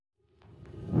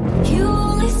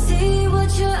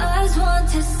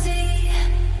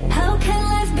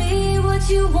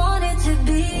you want it to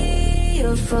be.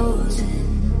 You're frozen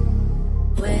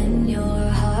when your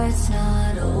heart's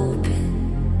not open.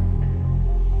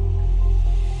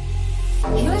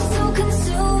 You're so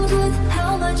consumed with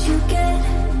how much you get.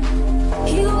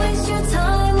 You waste your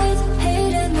time with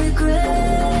hate and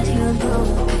regret. You're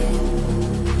broken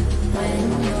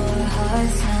when your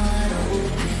heart's not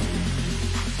open.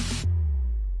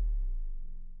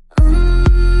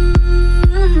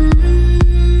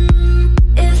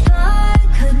 If I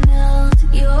could melt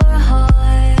your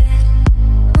heart,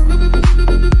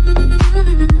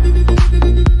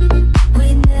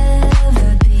 we'd never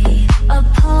be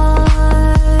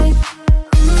apart.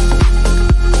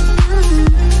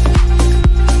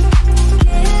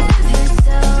 Give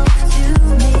yourself to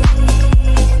me.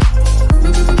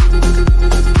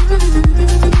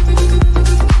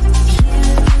 You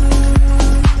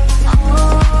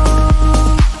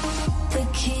hold the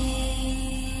key.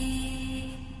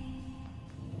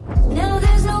 Now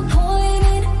there's no point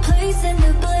in placing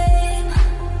the blame,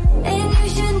 and you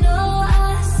should know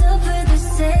I suffer the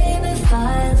same. If I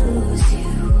lose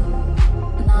you,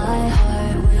 my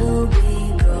heart will be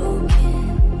broken.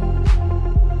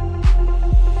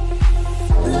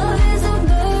 Love is a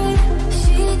bird,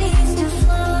 she needs to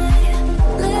fly.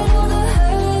 Let all the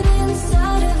hurt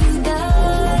inside of you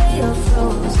die. You're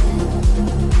frozen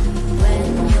when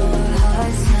your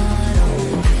heart's not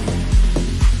open.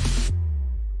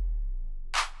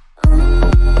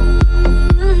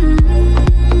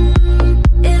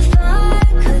 If I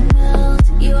could melt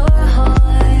your heart,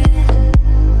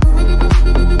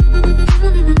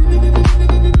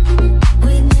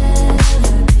 we'd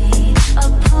never be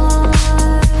apart.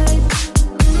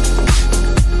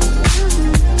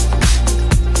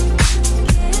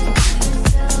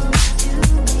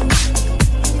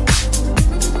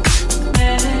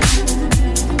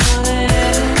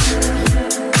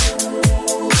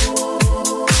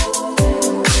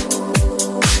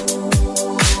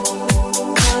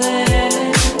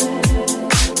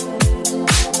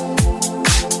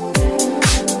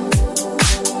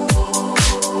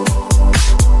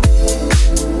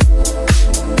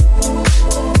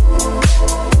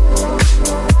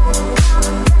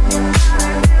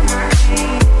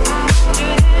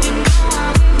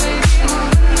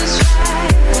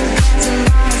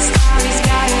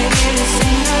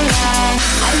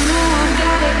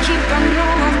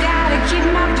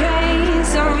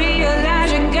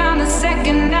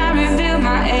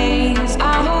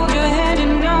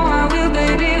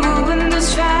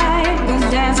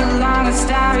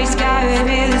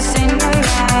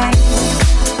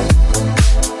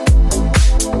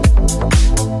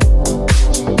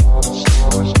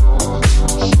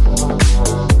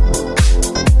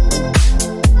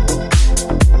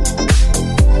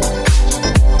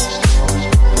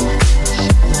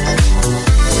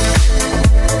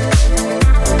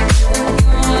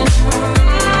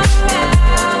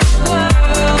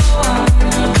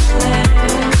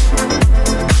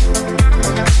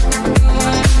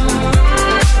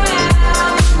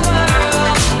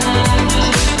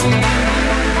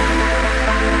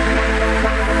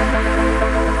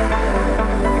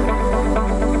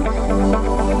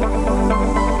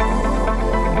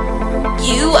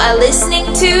 You are listening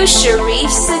to Sherif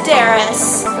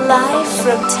Sidarous, live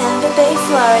from Tampa Bay,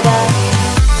 Florida.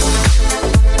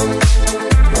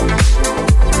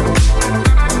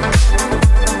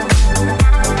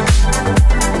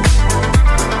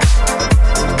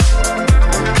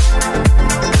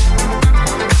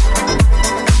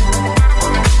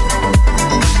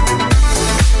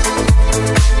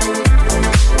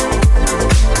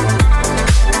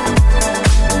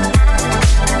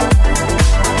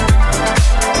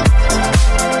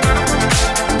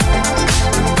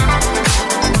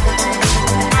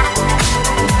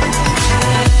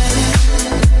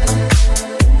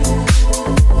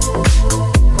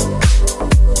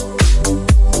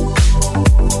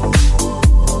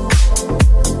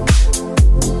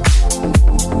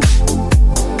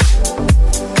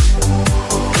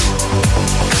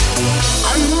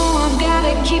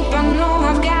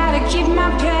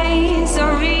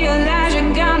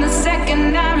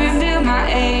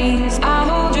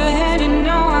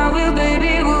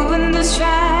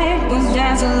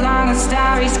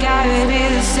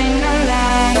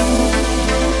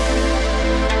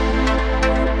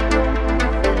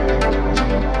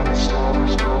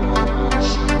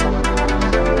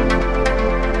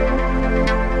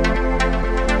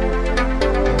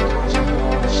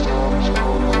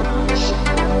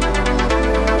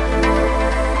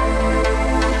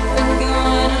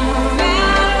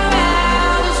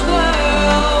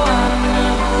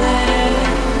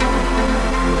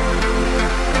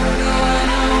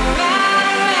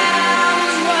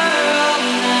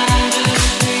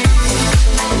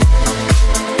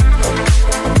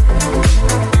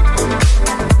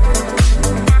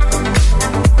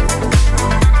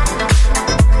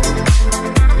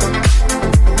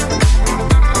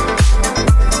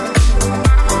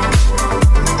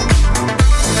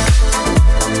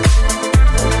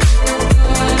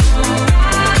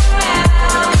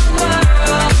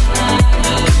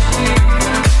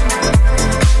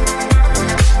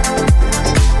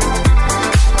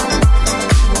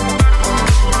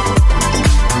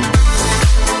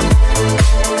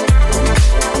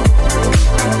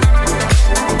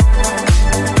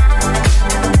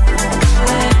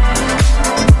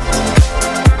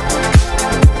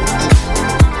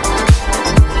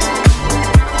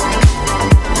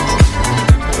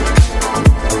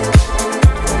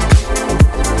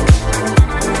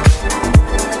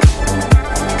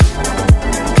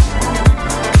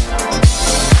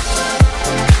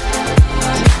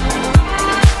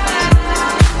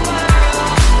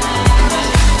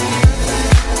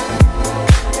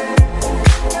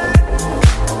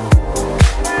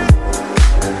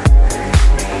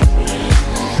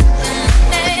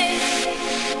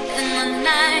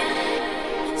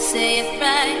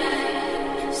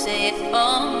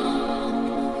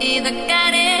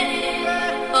 got it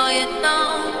or you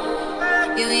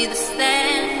don't. You either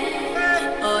stand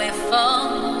or you fall.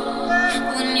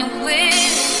 When your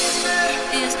wish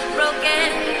is broken,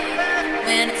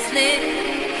 when it slips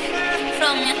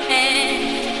from your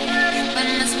hand, when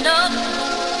there's no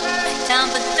time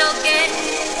for joking,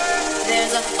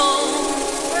 there's a hole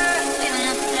in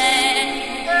the plan.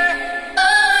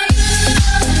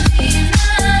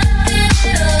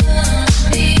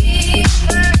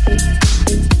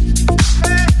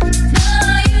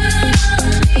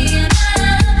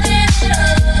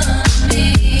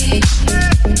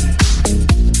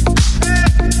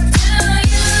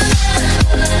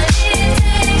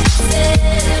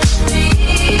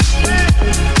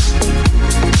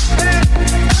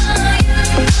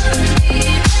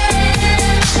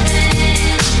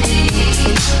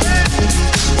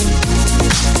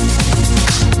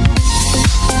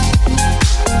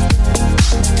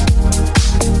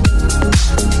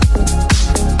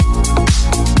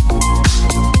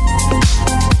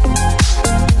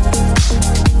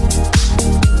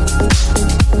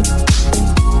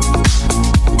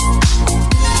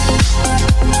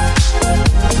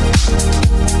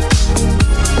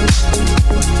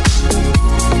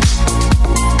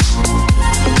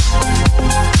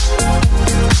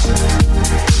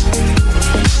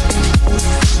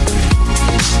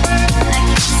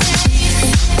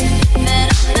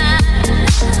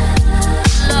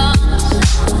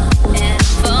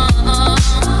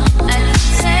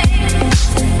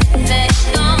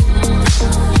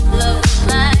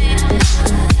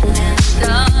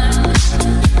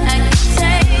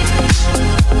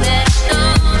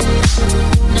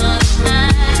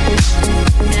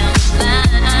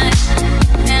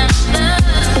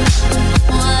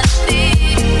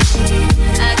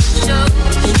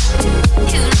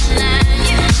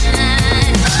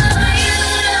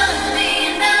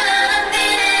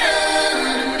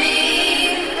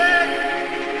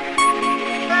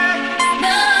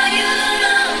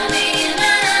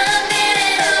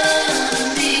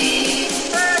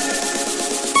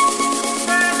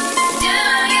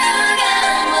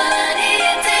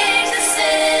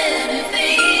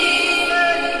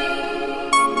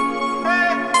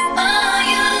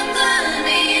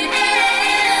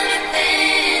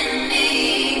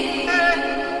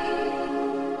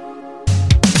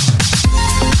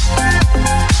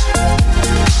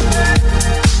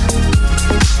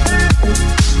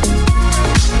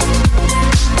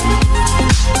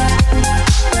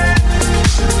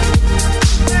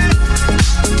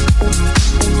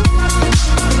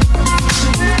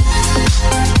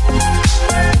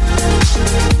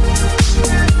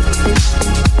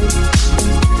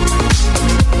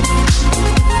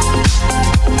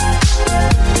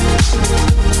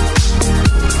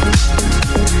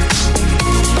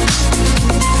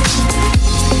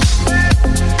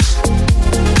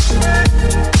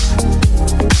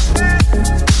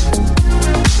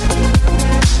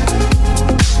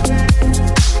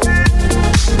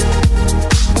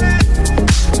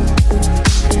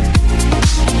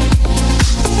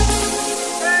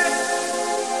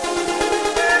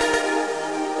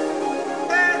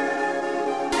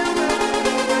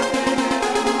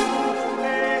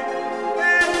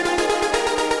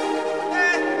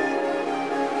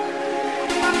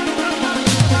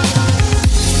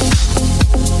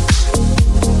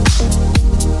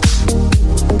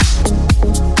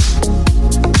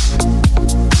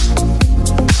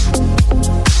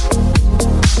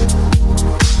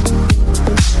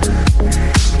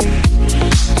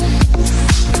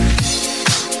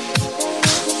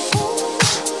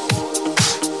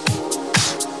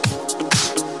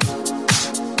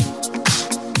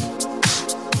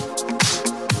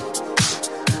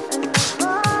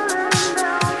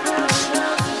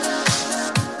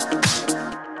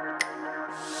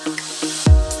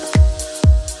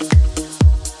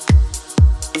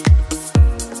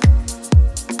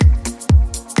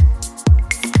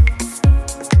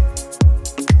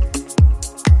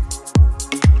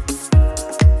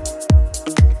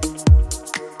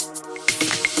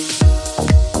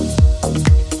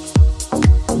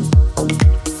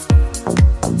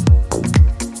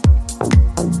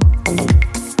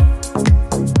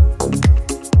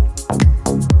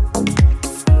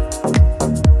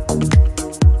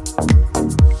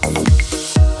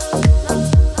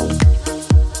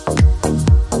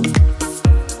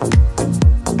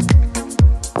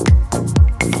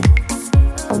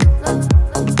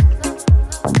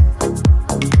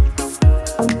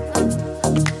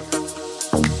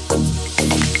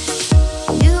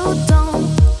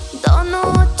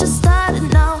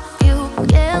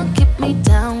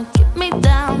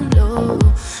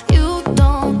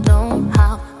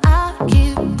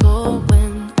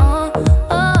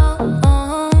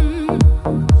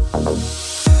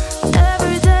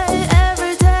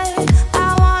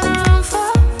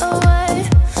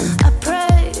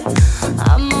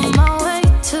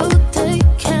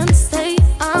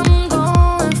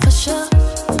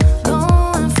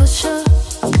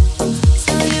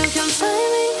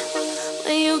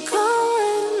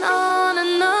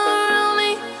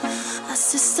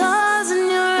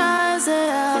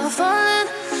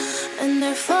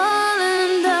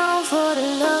 falling down for the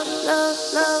love, love,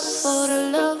 love, for the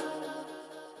love.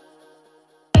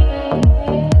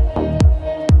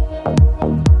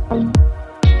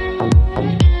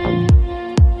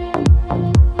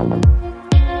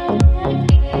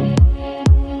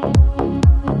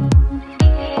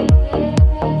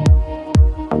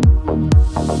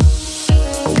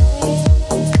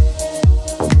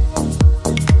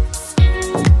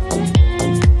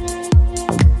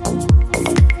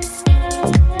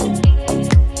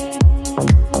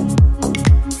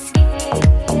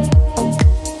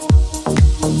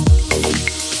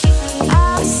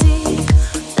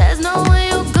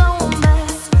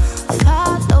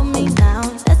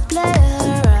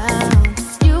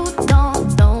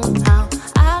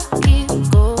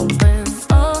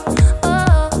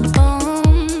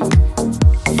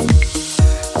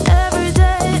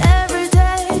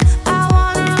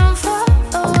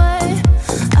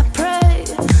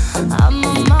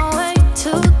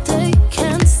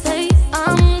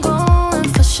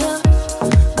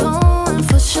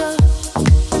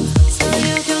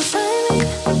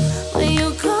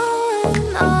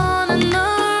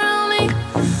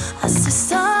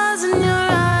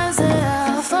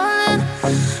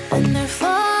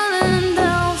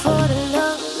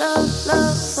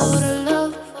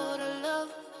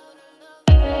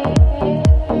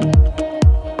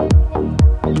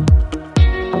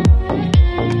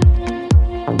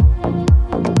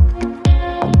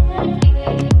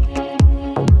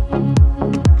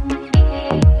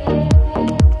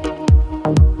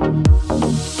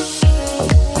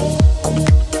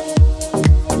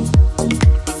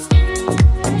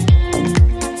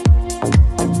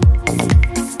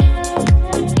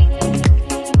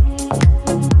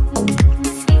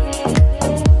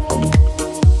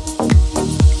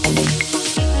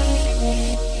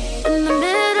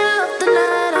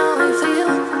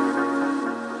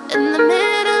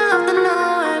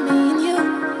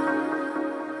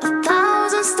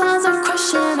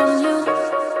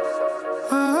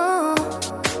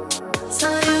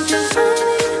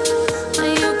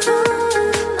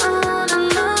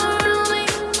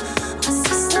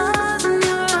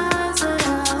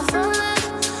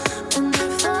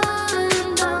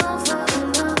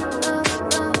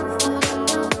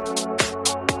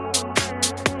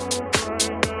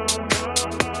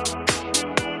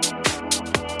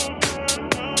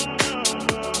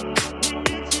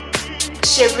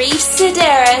 Sherif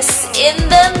Sidarous in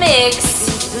the mix.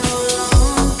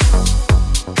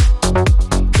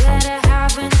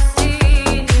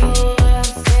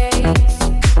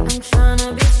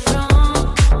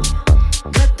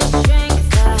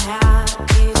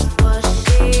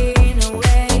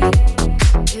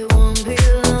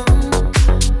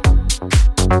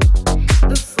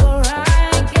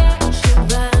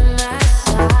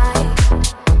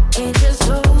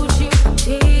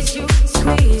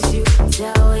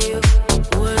 Tell you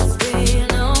what's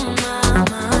been on my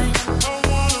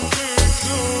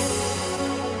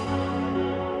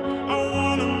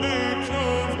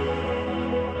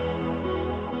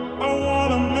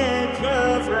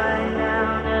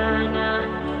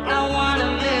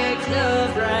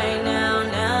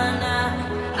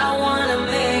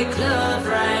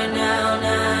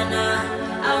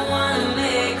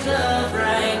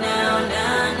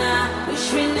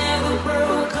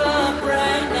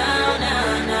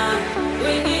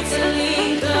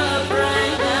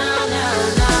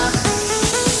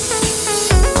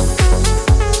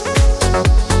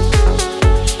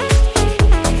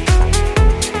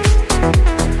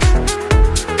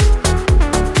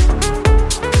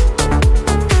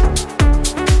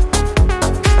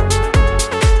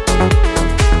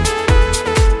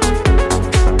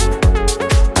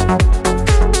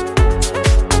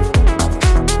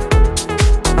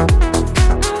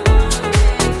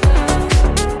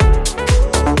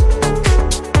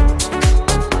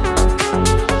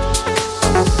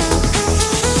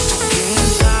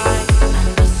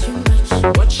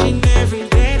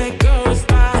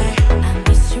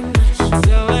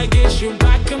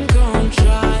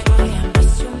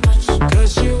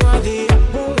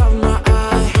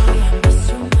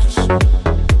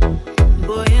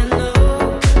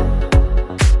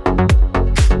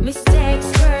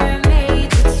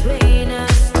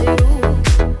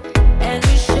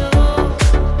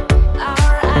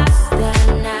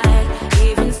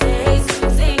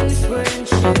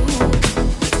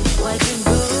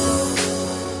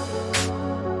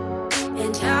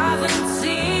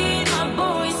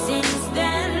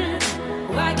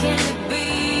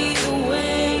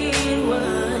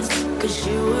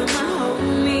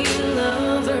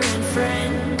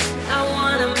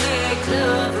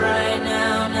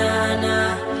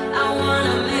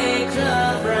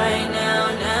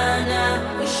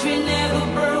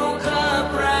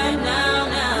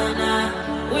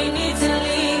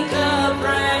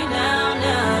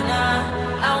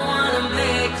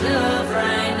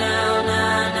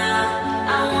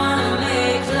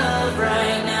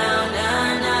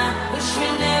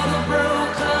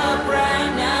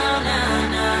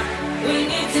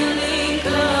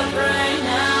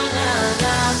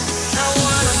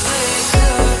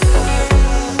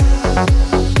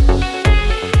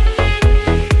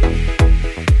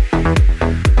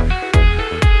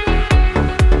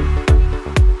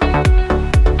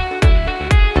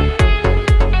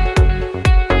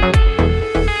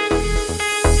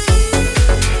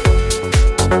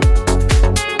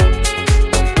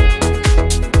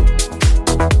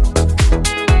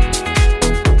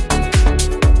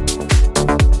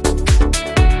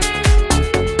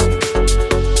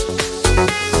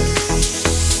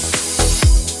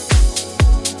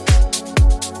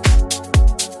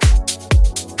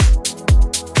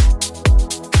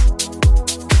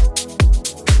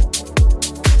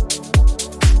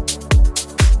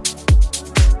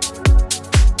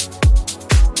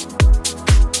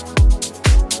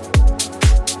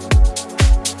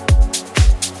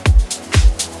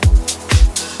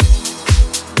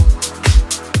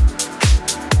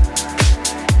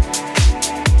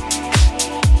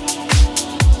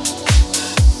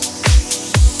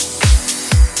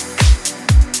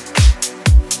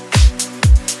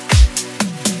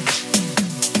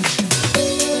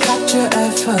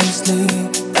fell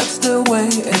asleep. That's the way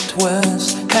it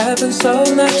was. Happened so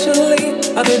naturally.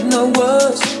 I didn't know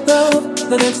what's love.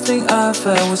 The next thing I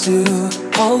felt was you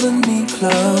holding me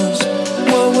close.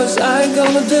 What was I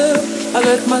gonna do? I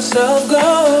let myself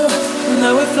go.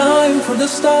 Now we're flying through the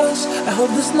stars. I hope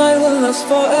this night will last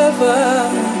forever.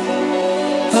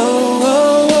 Oh,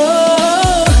 oh,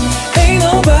 oh. Ain't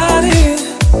nobody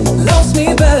loves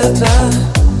me better.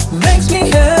 Makes me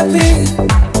happy.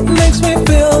 Makes me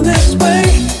feel this way.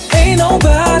 Ain't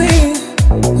nobody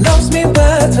loves me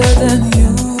better than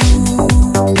you.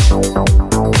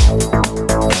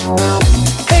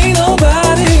 Ain't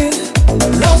nobody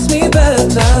loves me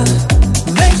better.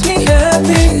 Makes me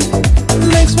happy.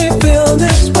 Makes me feel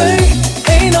this way.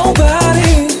 Ain't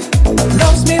nobody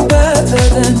loves me better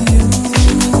than you.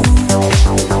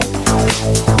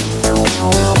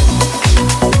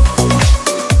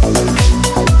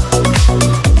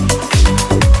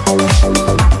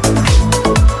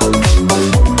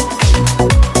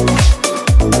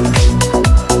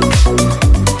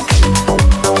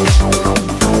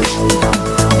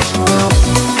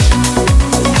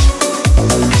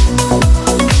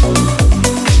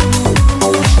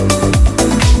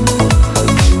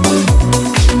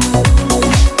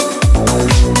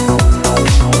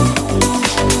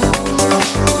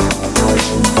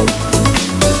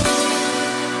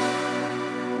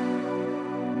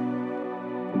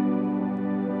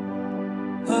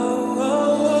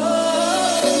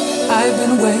 I've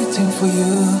been waiting for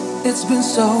you, it's been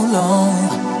so long.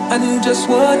 I knew just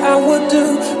what I would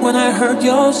do when I heard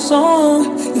your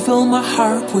song. You filled my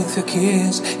heart with your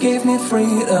kiss, gave me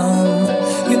freedom.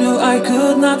 You knew I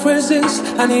could not resist,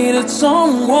 I needed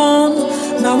someone.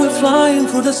 Now we're flying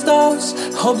through the stars,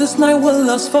 hope this night will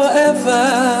last forever.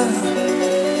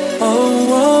 Oh,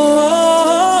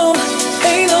 oh, oh.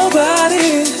 Ain't nobody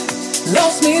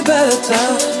loves me better.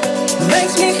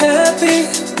 Makes me happy.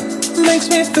 Makes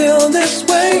me feel this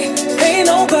way. Ain't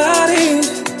nobody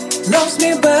loves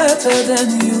me better than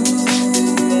you.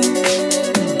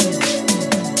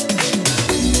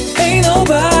 Ain't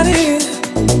nobody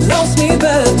loves me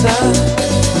better.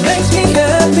 Makes me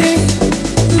happy.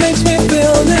 Makes me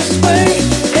feel this way.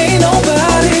 Ain't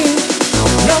nobody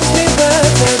loves me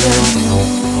better than you.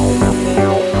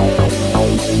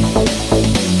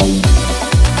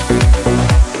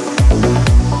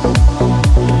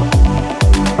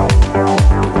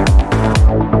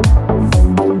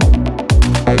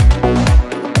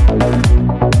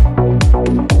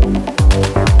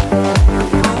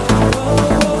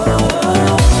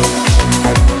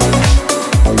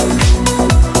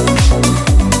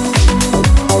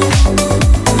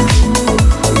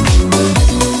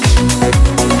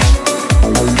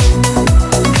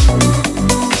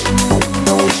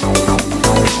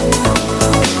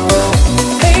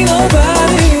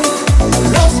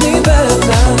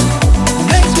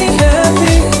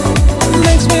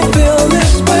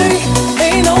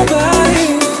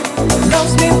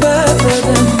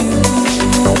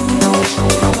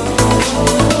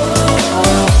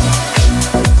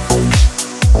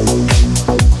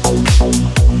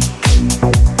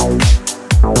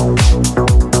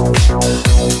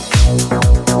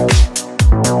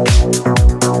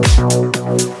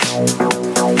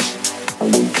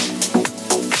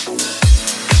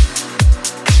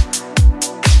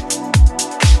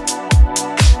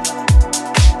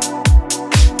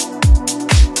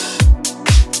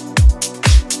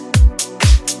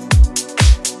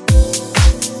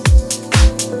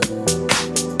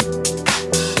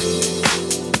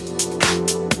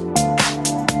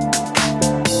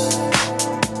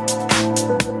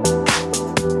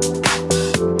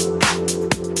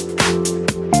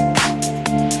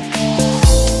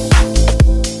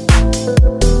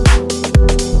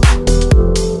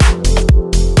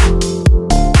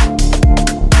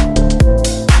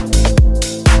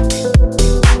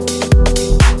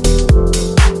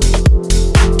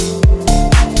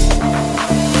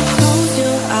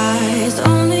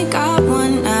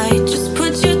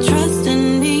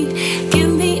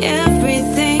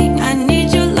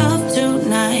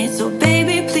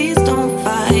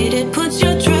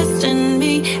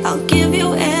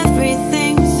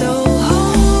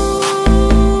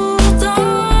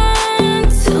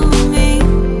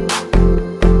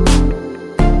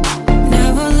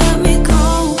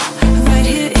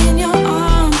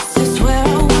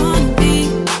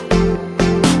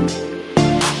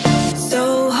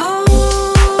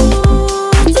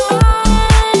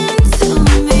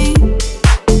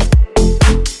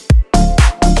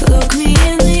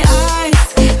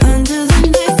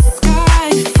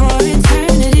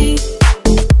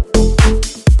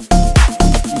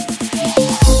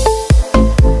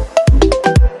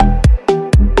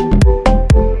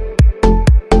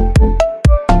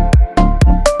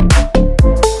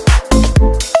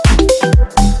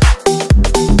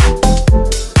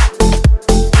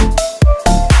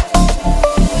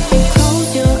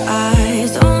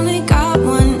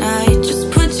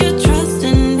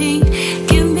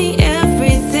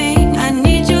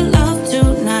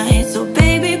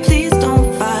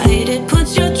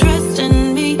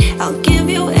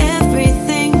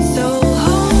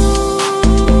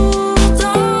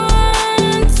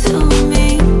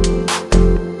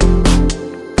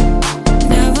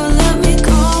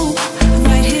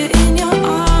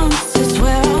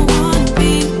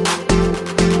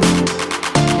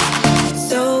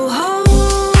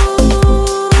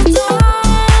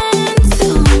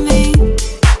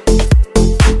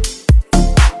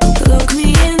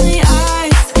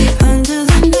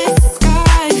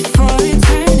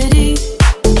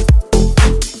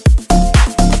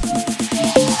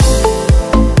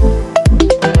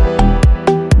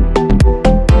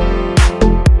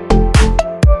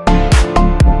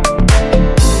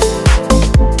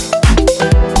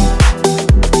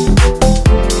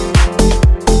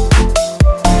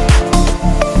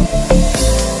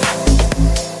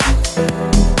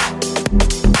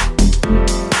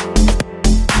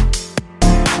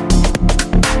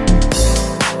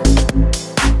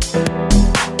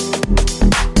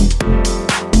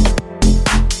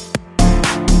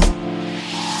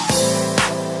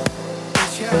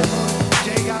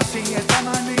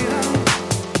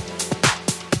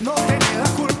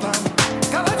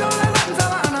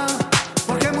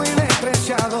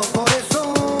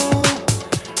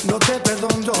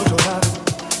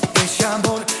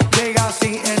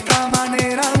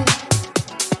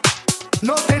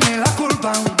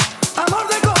 pan, amor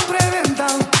de compra y venta,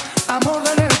 amor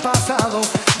del pasado.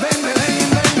 Ven, ven, ven,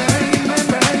 ven, ven, ven,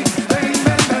 ven, ven,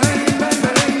 ven, ven,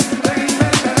 ven,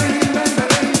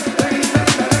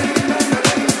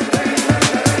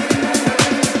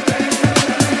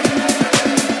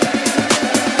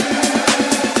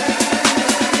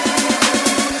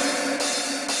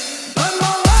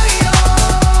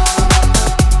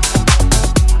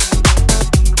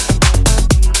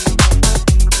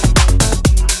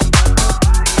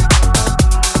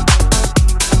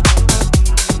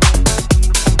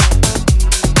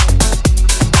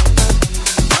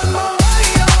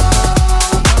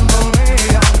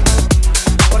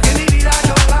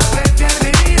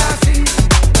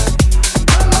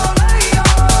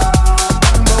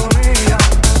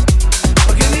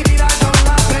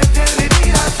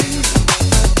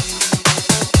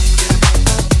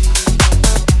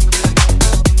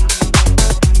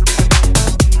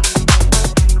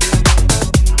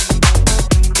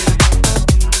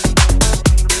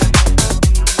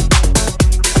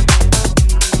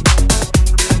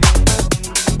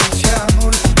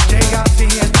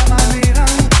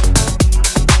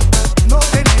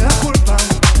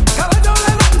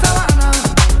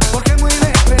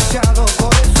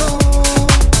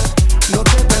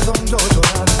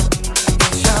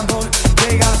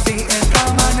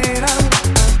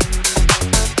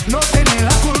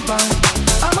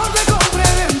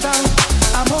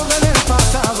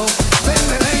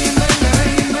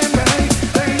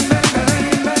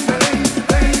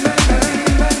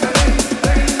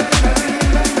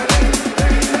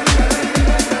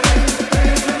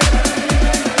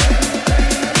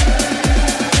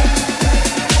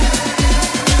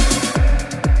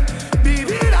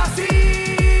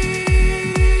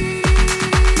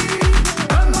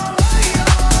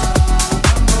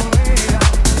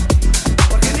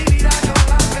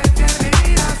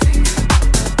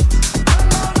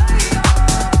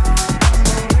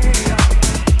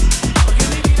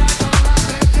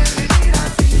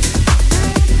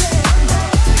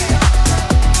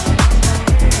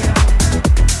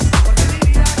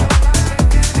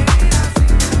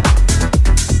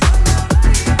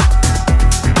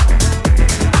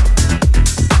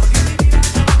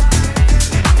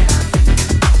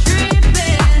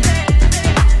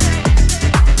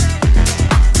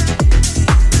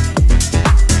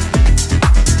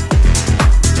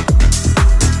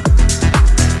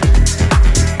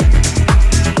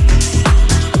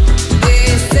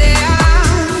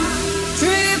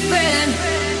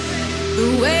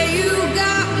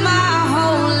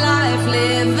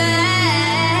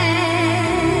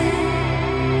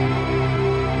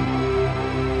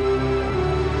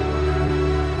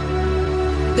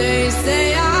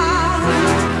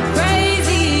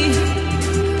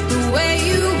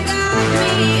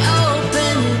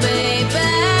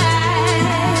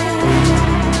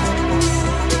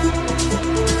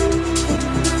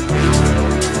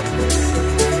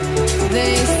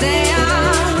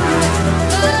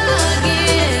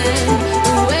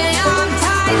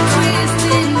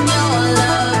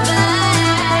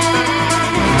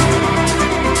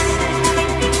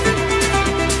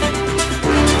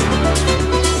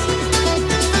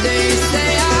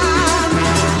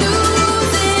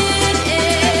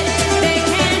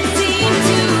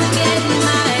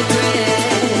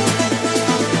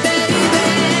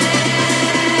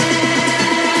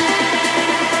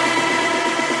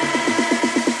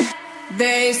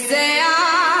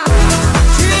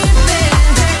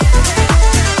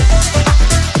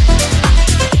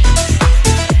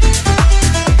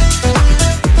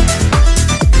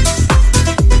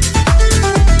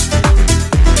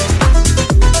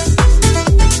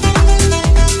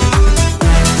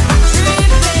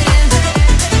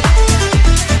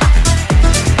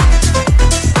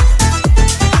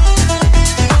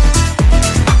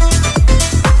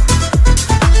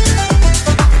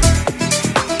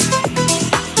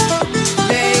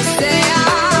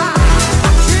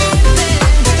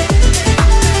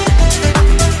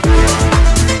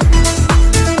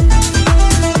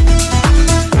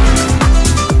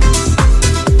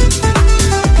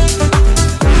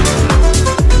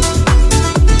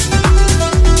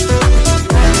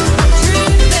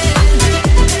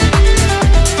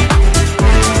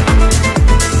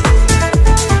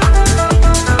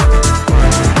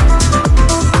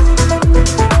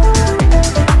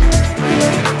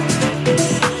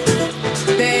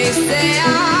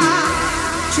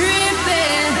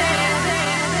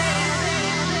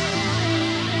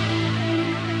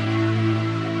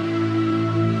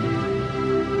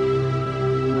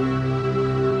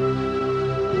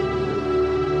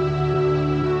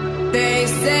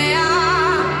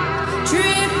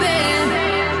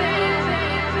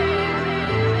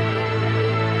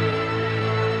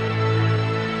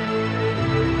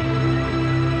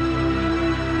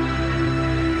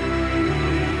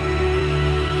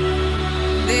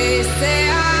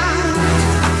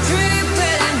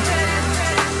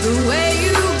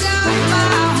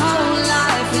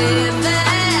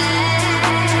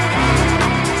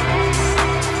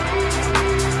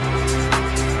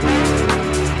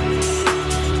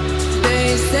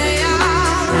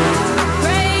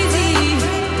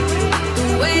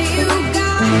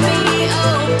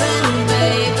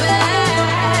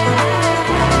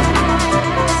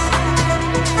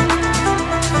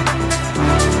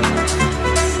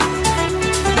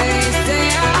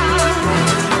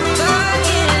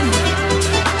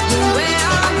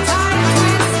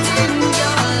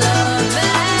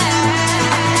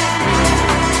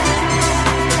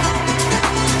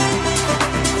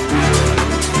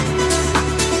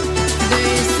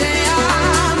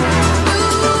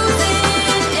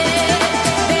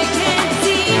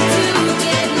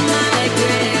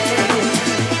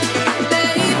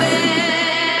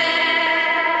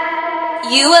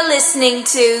 You are listening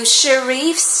to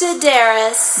Sherif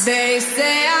Sidarous. They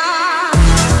say I'm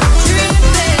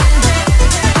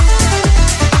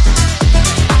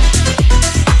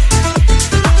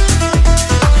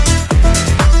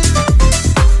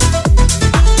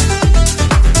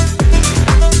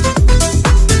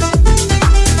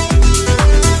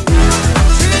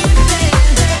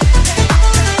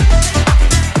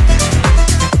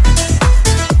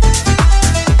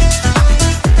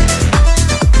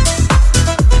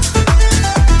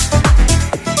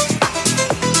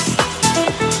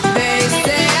they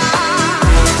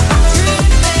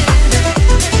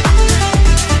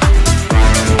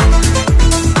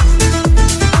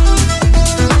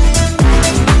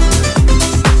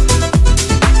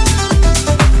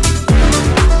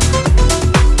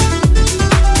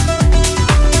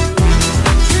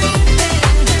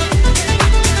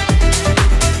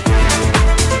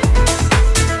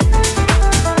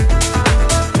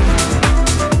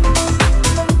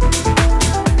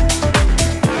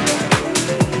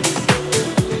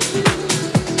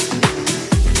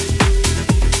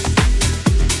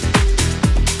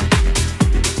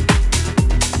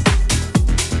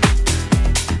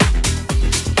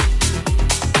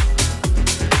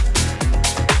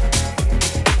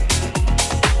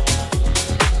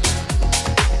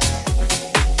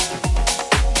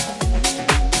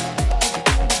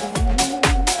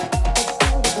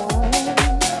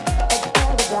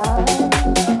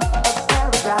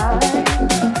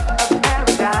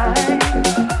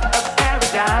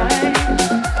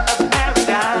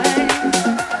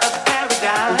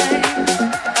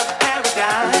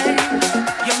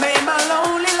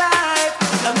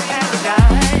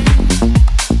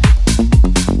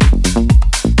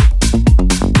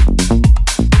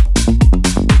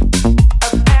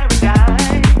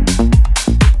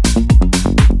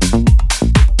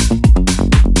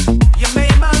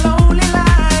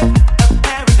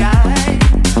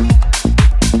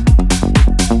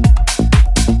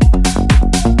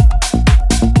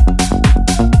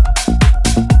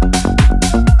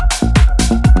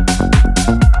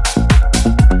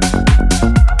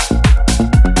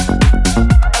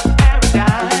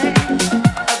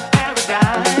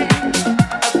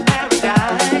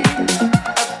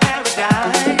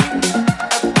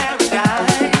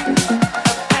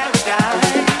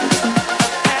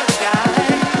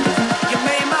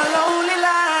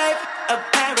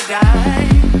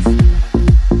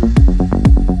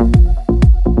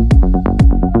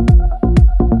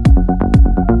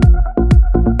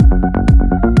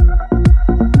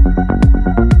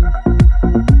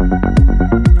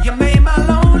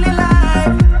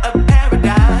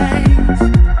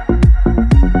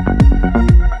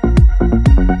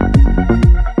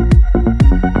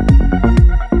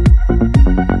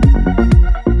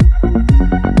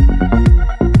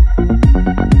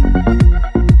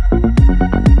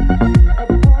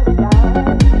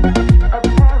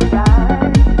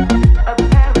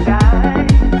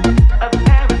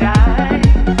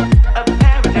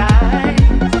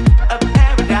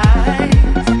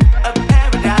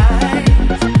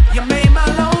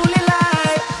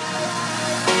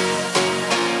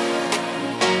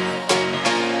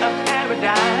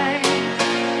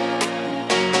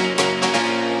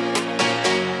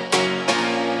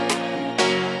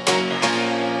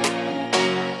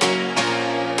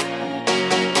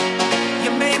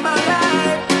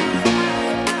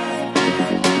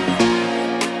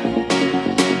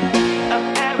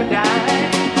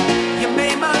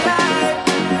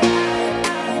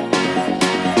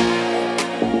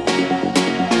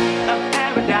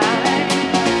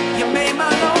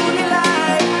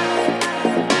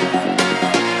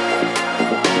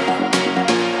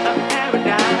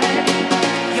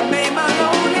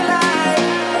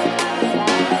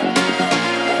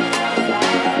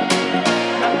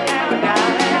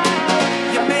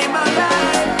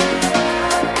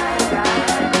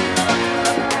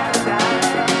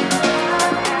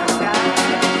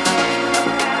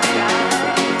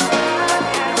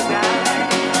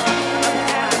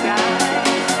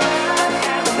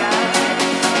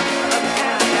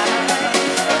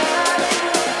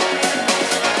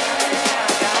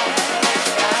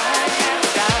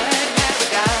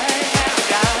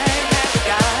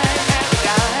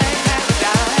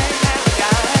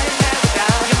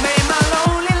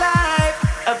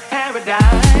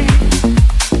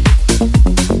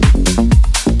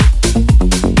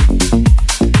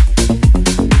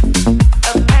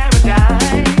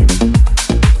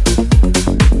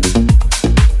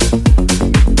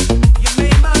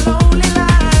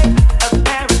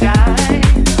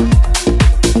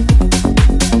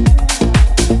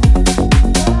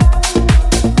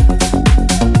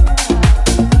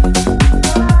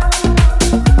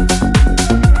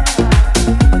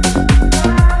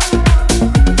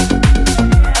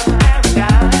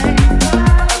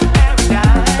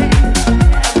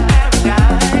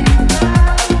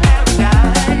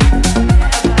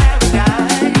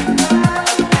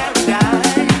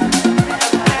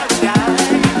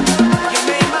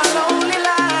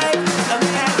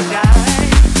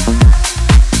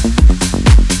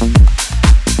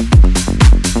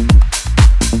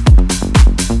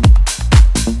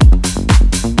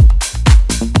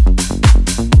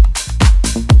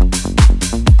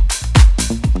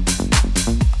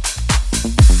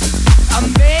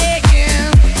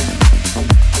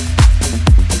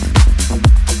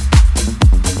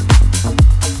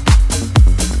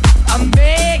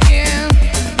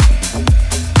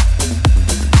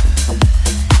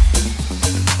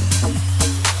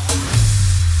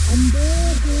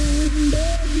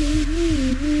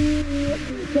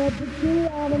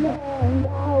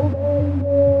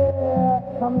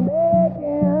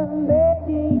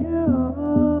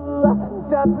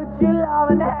put your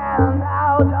loving hand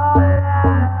out, darling.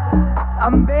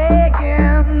 I'm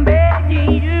begging,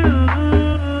 begging you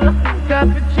to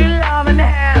put your loving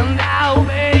hand out,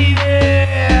 baby.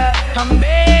 I'm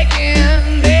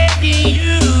begging, begging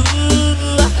you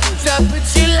to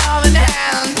put your loving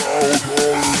hand out.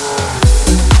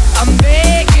 I'm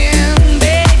begging,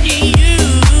 begging you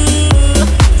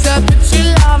to put your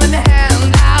loving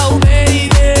hand out,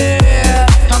 baby.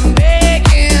 I'm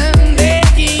begging,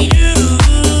 begging you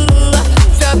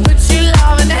to put your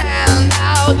loving hand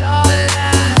out, darling.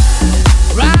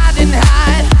 Riding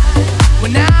high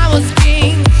when I was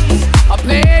king, I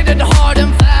played it hard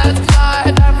and fast,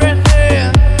 tried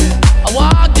everything. I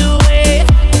walked away,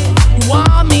 you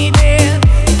want me then,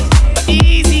 but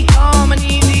easy come and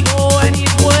easy go, and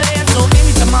it wouldn't. So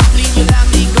anytime I flee, you let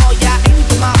me go. Yeah,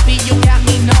 anytime I feel, you got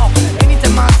me know.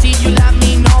 Anytime I see, you let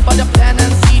me know. But the plan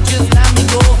and see, just let me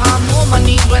go. I'm on my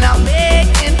knees when I'm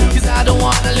begging, 'cause I don't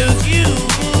wanna lose you.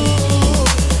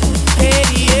 Hey,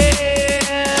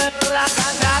 yeah, la da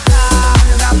da da.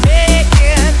 'Cause I'm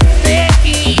begging,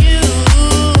 begging you,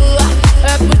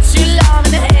 put your love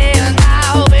in the hand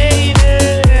now, baby.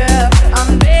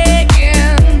 I'm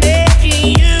begging, begging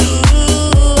you,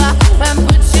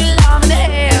 put your love in the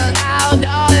hand now,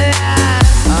 darling.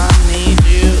 I need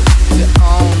you to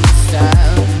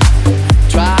understand.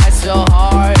 Try so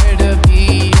hard to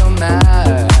be your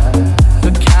man,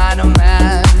 the kind of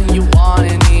man you want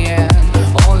in the end.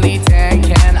 Only then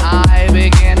can I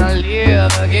begin to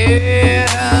live again.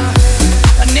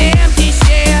 An empty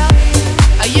shell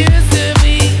I used to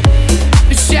be,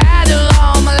 the shadow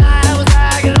all my life was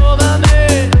hanging over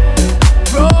me.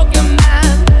 Broken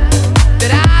man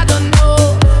that I don't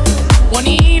know, won't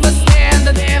even stand,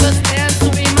 I never stand to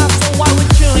be my soul. Why we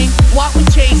chewing, why we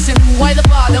chasing, why the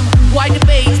bottom, why the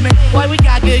basement, why we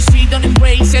got good shit, don't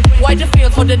embrace it. Why the feel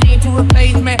for the need to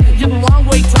replace me? You're the wrong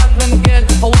way, traveling good.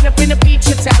 I went up in the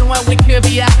feature town where we could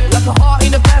be at, like a heart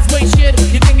in a fast way shit.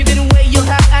 You think it didn't weigh you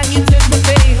have, and you took my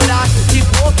pain, but I keep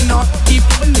walking on, keep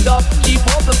moving it up, keep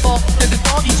hoping for that the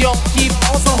dog is yours, keep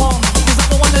also home. 'Cause I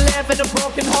don't wanna live in a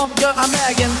broken home, girl. I'm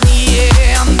begging,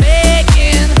 yeah, I'm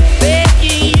begging,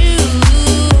 begging you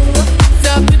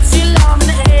to put your love in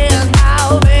the hand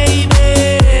now, baby.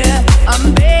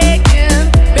 I'm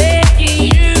begging, begging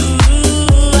you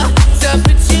to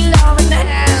put your love in the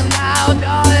hand now,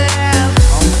 darling.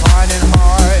 I'm finding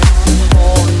hard to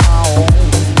hold my own,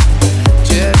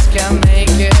 just can't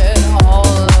make it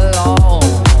all alone.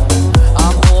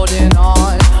 I'm holding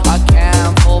on, I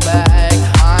can't fall back.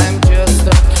 I'm just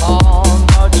a call,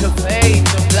 not your fate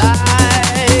to black.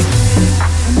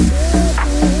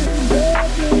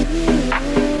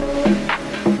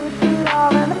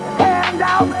 Hand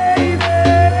out, baby.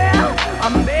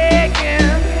 I'm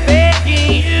begging,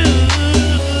 begging you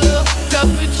to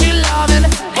put your love in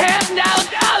hand out,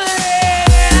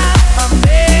 darling. I'm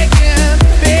begging,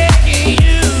 begging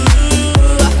you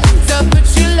to put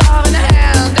your love in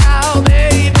hand out,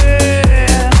 baby.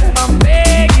 I'm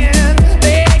begging,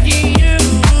 begging you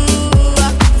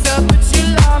to put your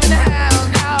love in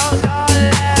hand out,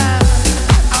 darling.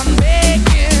 I'm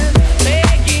begging,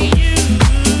 begging you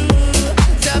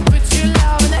to put your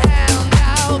love in hand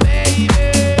out, baby.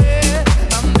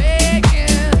 I'm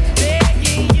begging,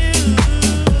 begging you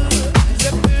to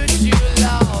put your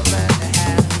love in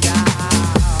hand out.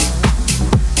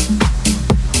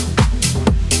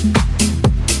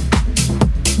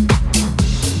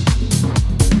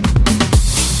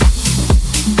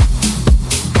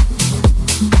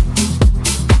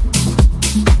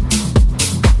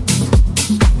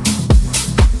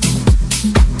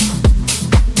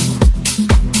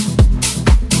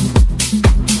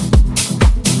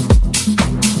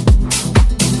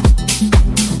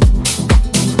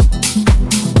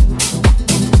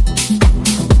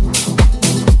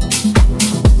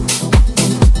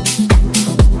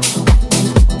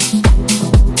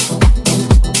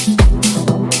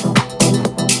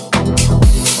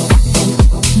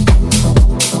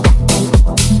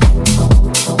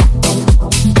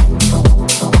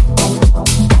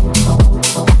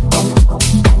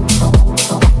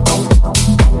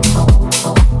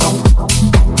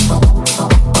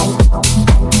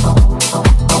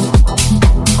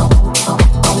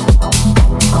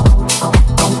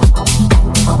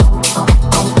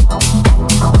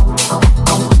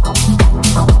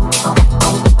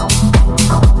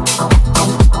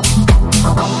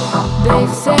 They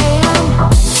say